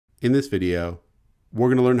In this video, we're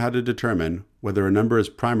going to learn how to determine whether a number is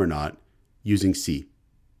prime or not using C.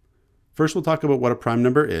 First, we'll talk about what a prime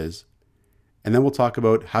number is, and then we'll talk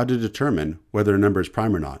about how to determine whether a number is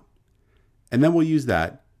prime or not. And then we'll use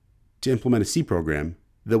that to implement a C program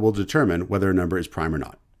that will determine whether a number is prime or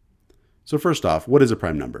not. So first off, what is a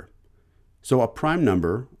prime number? So a prime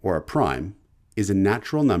number, or a prime, is a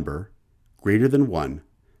natural number greater than 1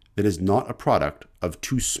 that is not a product of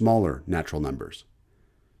two smaller natural numbers.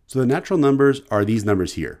 So the natural numbers are these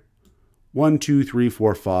numbers here. 1, 2, 3,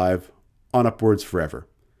 4, 5, on upwards forever.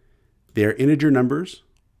 They are integer numbers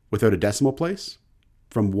without a decimal place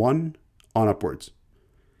from 1 on upwards.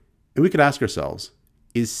 And we could ask ourselves,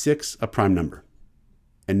 is 6 a prime number?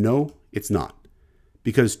 And no, it's not,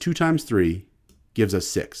 because 2 times 3 gives us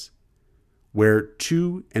 6, where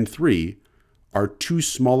 2 and 3 are two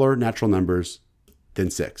smaller natural numbers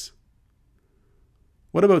than 6.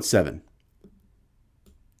 What about 7?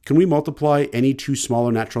 Can we multiply any two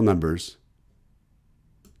smaller natural numbers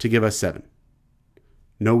to give us 7?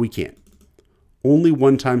 No, we can't. Only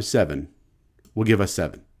 1 times 7 will give us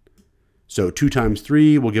 7. So 2 times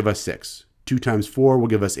 3 will give us 6. 2 times 4 will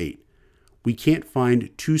give us 8. We can't find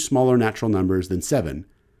two smaller natural numbers than 7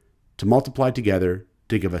 to multiply together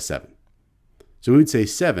to give us 7. So we would say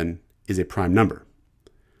 7 is a prime number.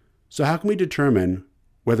 So how can we determine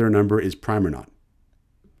whether a number is prime or not?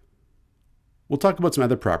 We'll talk about some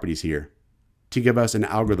other properties here to give us an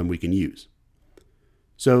algorithm we can use.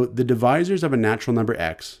 So the divisors of a natural number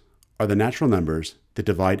x are the natural numbers that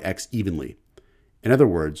divide x evenly. In other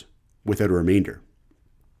words, without a remainder.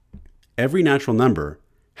 Every natural number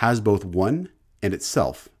has both 1 and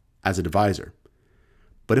itself as a divisor.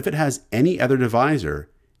 But if it has any other divisor,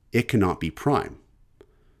 it cannot be prime.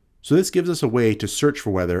 So this gives us a way to search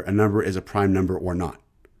for whether a number is a prime number or not.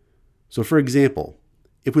 So for example,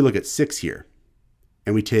 if we look at 6 here,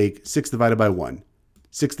 and we take 6 divided by 1,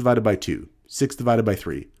 6 divided by 2, 6 divided by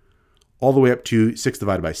 3, all the way up to 6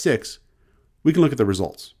 divided by 6, we can look at the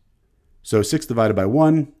results. So 6 divided by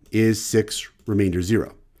 1 is 6, remainder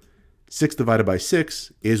 0. 6 divided by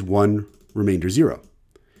 6 is 1, remainder 0.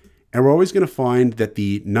 And we're always going to find that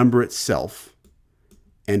the number itself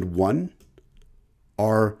and 1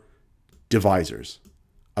 are divisors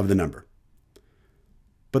of the number.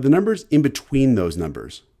 But the numbers in between those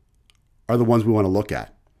numbers are the ones we want to look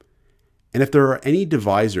at. And if there are any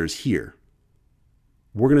divisors here,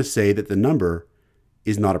 we're going to say that the number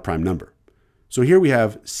is not a prime number. So here we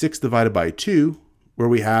have 6 divided by 2, where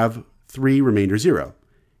we have 3, remainder 0.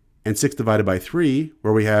 And 6 divided by 3,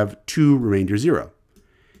 where we have 2, remainder 0.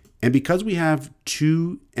 And because we have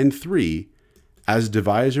 2 and 3 as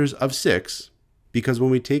divisors of 6, because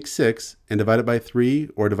when we take 6 and divide it by 3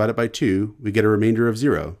 or divide it by 2, we get a remainder of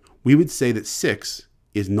 0, we would say that 6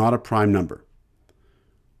 is not a prime number.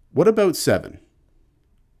 What about 7?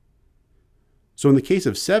 So in the case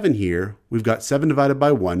of 7 here, we've got 7 divided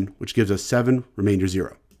by 1, which gives us 7, remainder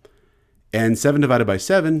 0. And 7 divided by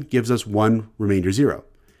 7 gives us 1, remainder 0.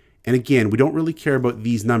 And again, we don't really care about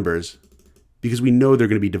these numbers because we know they're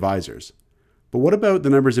going to be divisors. But what about the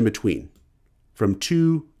numbers in between, from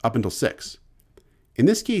 2 up until 6? In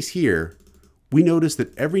this case here, we notice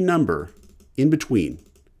that every number in between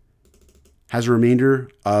has a remainder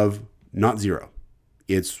of not 0.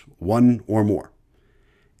 It's 1 or more.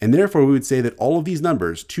 And therefore, we would say that all of these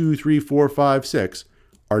numbers, 2, 3, 4, 5, 6,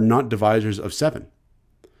 are not divisors of 7.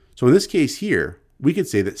 So in this case here, we could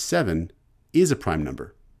say that 7 is a prime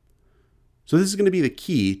number. So this is going to be the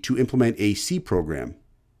key to implement a C program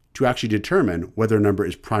to actually determine whether a number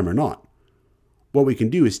is prime or not. What we can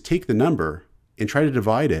do is take the number and try to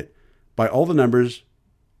divide it by all the numbers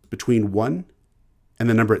between 1 and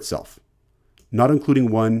the number itself, not including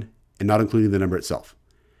 1 and not including the number itself.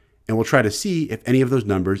 And we'll try to see if any of those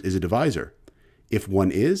numbers is a divisor. If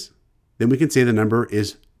 1 is, then we can say the number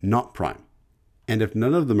is not prime. And if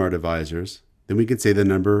none of them are divisors, then we can say the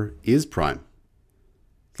number is prime.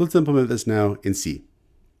 So let's implement this now in C.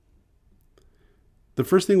 The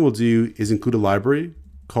first thing we'll do is include a library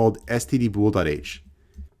called stdbool.h.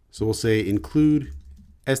 So we'll say include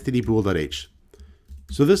stdbool.h.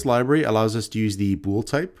 So this library allows us to use the bool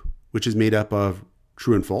type, which is made up of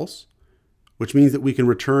true and false, which means that we can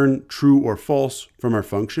return true or false from our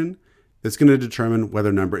function that's going to determine whether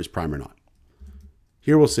a number is prime or not.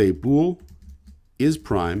 Here we'll say bool is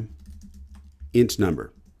prime int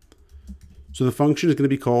number. So the function is going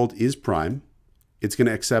to be called is prime. It's going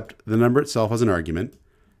to accept the number itself as an argument,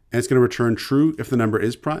 and it's going to return true if the number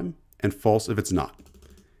is prime and false if it's not.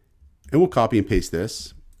 And we'll copy and paste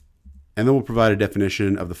this, and then we'll provide a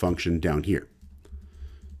definition of the function down here.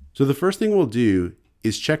 So the first thing we'll do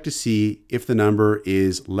is check to see if the number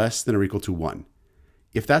is less than or equal to 1.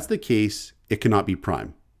 If that's the case, it cannot be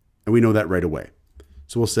prime. And we know that right away.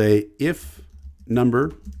 So we'll say if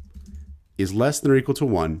number is less than or equal to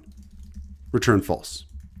 1, return false.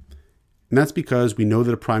 And that's because we know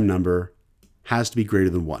that a prime number has to be greater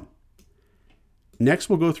than 1. Next,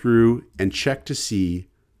 we'll go through and check to see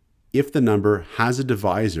if the number has a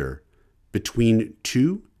divisor between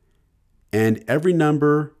 2 and every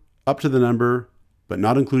number up to the number, but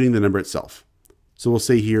not including the number itself. So we'll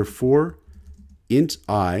say here for int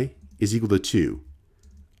I is equal to 2.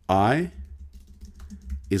 I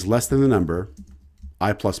is less than the number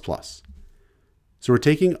I++. So we're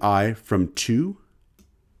taking I from 2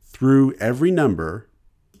 through every number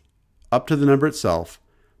up to the number itself,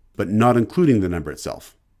 but not including the number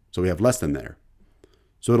itself. So we have less than there.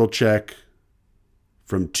 So it'll check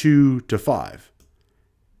from 2 to 5,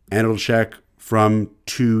 and it'll check from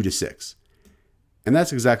 2 to 6. And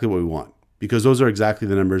that's exactly what we want, because those are exactly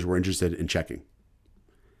the numbers we're interested in checking.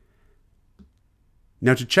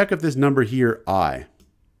 Now to check if this number here, I,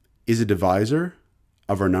 is a divisor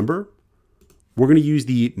of our number, we're going to use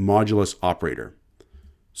the modulus operator.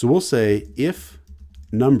 So we'll say if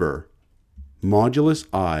number modulus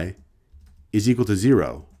I is equal to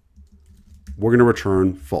 0, we're going to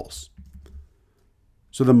return false.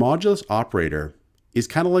 So the modulus operator is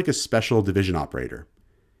kind of like a special division operator.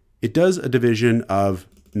 It does a division of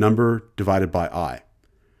number divided by I.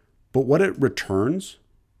 But what it returns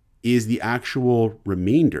is the actual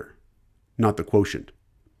remainder, not the quotient.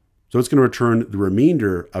 So it's going to return the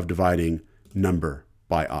remainder of dividing number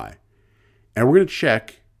by I. And we're going to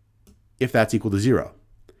check if that's equal to 0.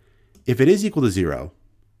 If it is equal to 0,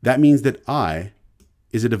 that means that I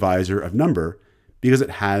is a divisor of number because it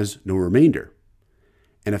has no remainder.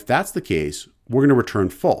 And if that's the case, we're going to return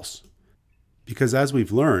false. Because as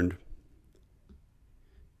we've learned,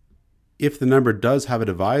 if the number does have a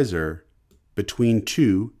divisor between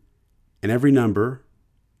 2 and every number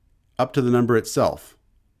up to the number itself,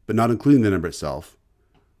 but not including the number itself,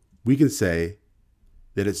 we can say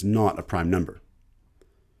that it's not a prime number.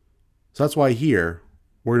 So that's why here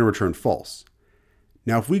we're going to return false.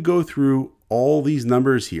 Now, if we go through all these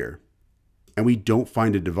numbers here and we don't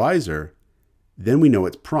find a divisor, then we know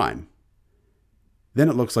it's prime. Then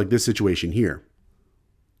it looks like this situation here,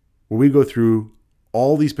 where we go through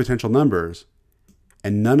all these potential numbers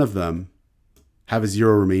and none of them have a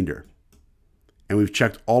 0 remainder. And we've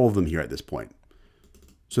checked all of them here at this point.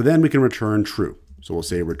 So then we can return true. So we'll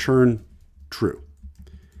say return true.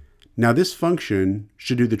 Now this function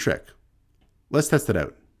should do the trick. Let's test it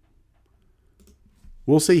out.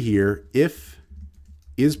 We'll say here if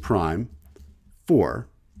is prime 4,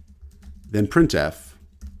 then printf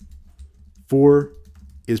 4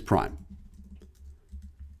 is prime.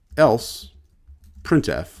 Else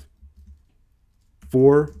printf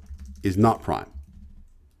 4 is not prime.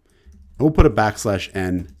 And we'll put a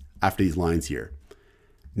 \n after these lines here.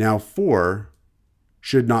 Now 4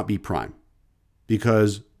 should not be prime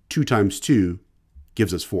because 2 times 2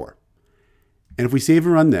 gives us 4. And if we save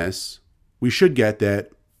and run this, we should get that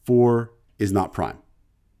 4 is not prime.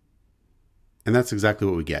 And that's exactly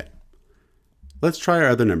what we get. Let's try our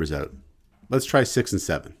other numbers out. Let's try 6 and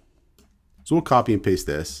 7. So we'll copy and paste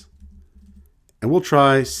this. And we'll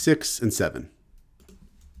try 6 and 7.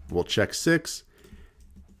 We'll check 6.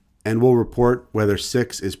 And we'll report whether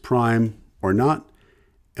 6 is prime or not.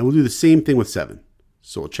 And we'll do the same thing with 7.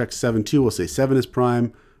 So we'll check 7 too. We'll say 7 is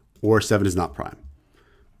prime or 7 is not prime.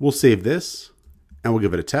 We'll save this and we'll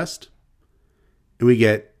give it a test. And we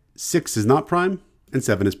get 6 is not prime and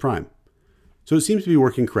 7 is prime. So it seems to be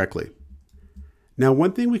working correctly. Now,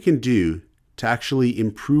 one thing we can do to actually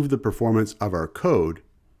improve the performance of our code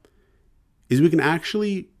is we can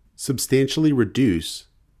actually substantially reduce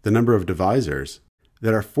the number of divisors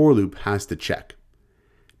that our for loop has to check.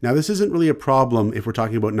 Now, this isn't really a problem if we're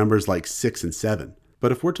talking about numbers like 6 and 7,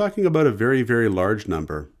 but if we're talking about a very, very large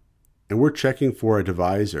number and we're checking for a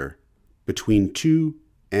divisor between 2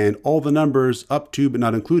 and all the numbers up to but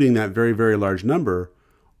not including that very, very large number,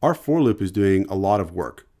 our for loop is doing a lot of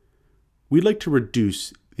work. We'd like to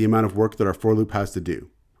reduce the amount of work that our for loop has to do.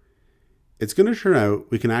 It's going to turn out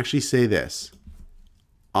we can actually say this: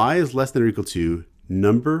 I is less than or equal to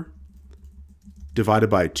number divided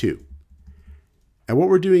by 2. And what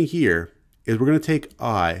we're doing here is we're going to take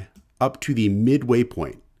I up to the midway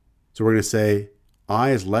point. So we're going to say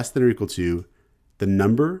I is less than or equal to the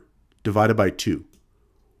number divided by 2.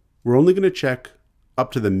 We're only going to check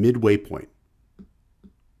up to the midway point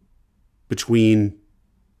between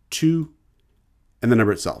 2 and the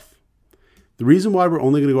number itself. The reason why we're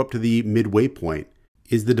only going to go up to the midway point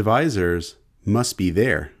is the divisors must be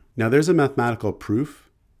there. Now there's a mathematical proof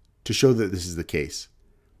to show that this is the case.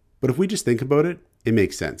 But if we just think about it, it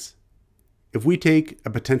makes sense. If we take a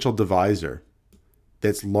potential divisor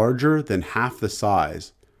that's larger than half the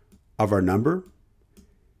size of our number,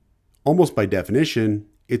 almost by definition,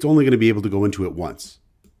 it's only going to be able to go into it once.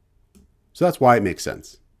 So that's why it makes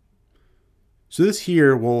sense. So this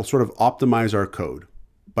here will sort of optimize our code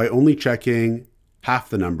by only checking half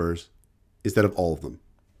the numbers instead of all of them.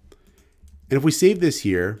 And if we save this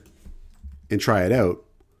here and try it out,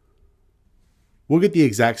 we'll get the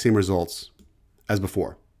exact same results as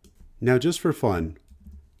before. Now, just for fun,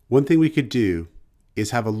 one thing we could do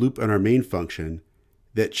is have a loop on our main function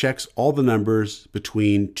that checks all the numbers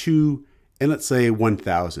between 2 and let's say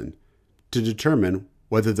 1000 to determine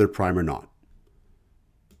whether they're prime or not.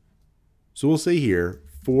 So we'll say here,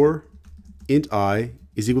 for int I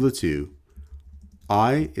is equal to 2,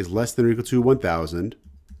 I is less than or equal to 1000,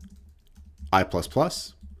 I++,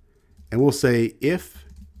 and we'll say if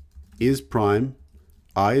is prime,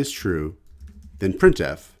 I is true, then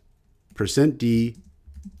printf %d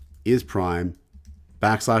is prime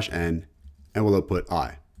 \n, and we'll output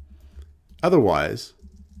I. Otherwise,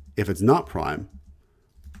 if it's not prime,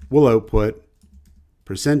 we'll output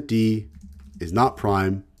 %d is not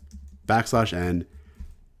prime \n,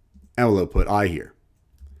 and we'll output I here.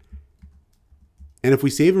 And if we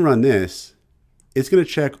save and run this, it's going to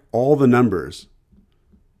check all the numbers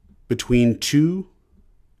between 2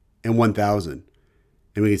 and 1000.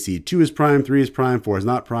 And we can see 2 is prime, 3 is prime, 4 is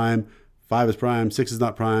not prime, 5 is prime, 6 is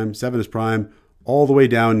not prime, 7 is prime, all the way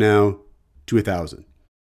down now to 1000.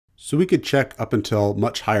 So we could check up until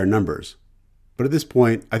much higher numbers. But at this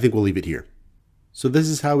point, I think we'll leave it here. So this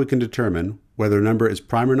is how we can determine whether a number is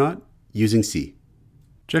prime or not using C.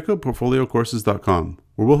 Check out portfoliocourses.com,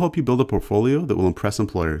 where we'll help you build a portfolio that will impress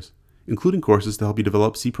employers, including courses to help you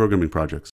develop C programming projects.